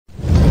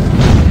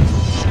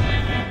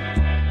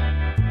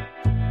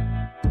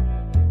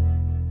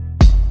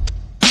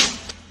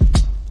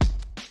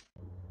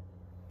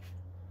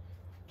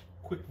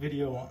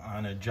video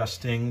on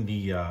adjusting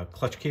the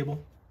clutch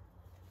cable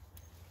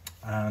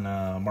on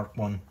a Mark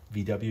 1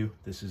 VW.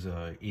 This is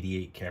a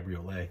 88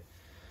 Cabriolet.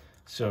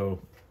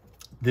 So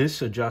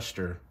this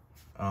adjuster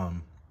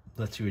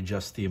lets you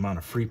adjust the amount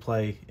of free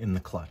play in the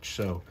clutch.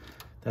 So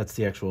that's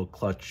the actual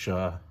clutch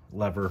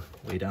lever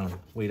way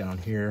down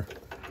here,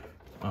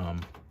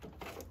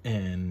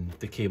 and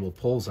the cable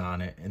pulls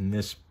on it, and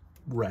this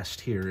rest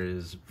here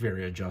is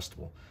very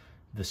adjustable.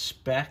 The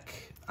spec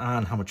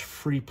on how much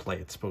free play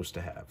it's supposed to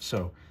have.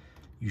 So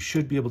you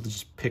should be able to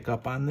just pick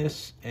up on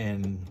this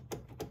and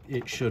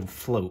it should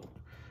float.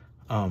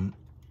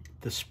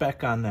 The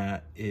spec on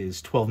that is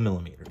 12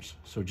 millimeters,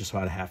 so just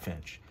about a ½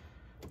 inch.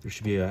 There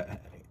should be a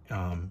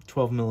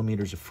 12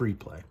 millimeters of free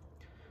play.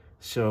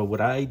 So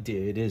what I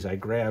did is I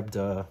grabbed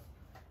one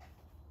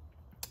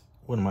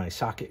of my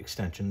socket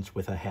extensions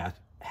with a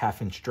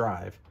half inch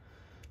drive.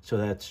 So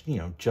that's, you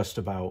know, just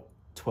about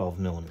 12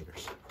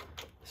 millimeters.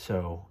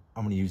 So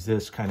I'm going to use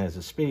this kind of as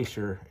a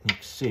spacer, and you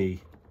can see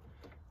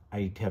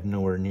I have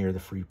nowhere near the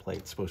free play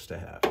it's supposed to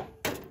have.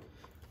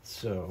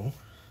 So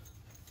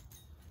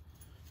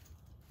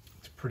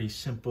it's a pretty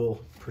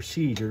simple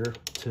procedure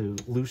to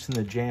loosen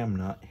the jam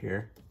nut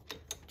here,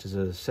 which is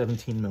a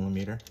 17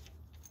 millimeter.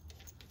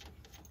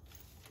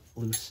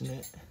 Loosen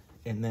it,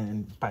 and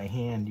then by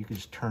hand you can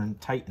just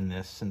tighten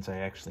this, since I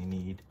actually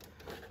need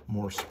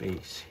more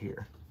space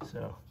here.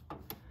 So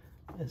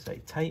as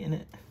I tighten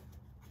it,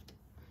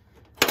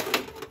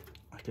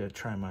 I gotta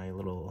try my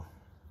little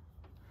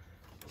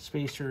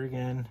spacer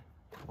again.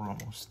 We're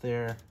almost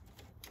there.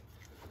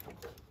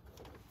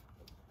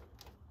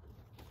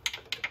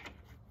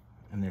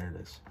 And there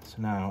it is. So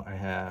now I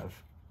have,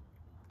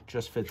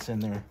 just fits in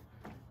there.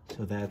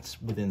 So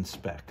that's within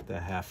spec, the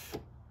half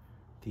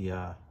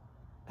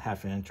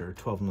inch or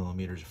 12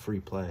 millimeters of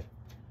free play.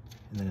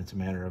 And then it's a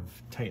matter of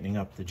tightening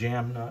up the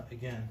jam nut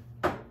again.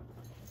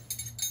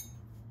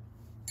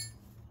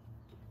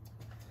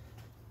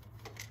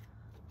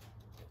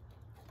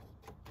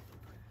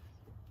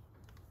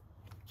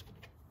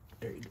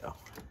 There you go.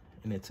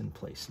 And it's in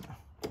place now.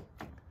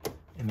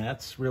 And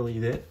that's really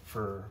it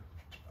for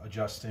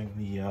adjusting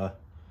the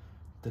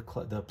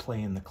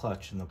play in the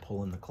clutch and the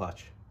pull in the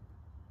clutch.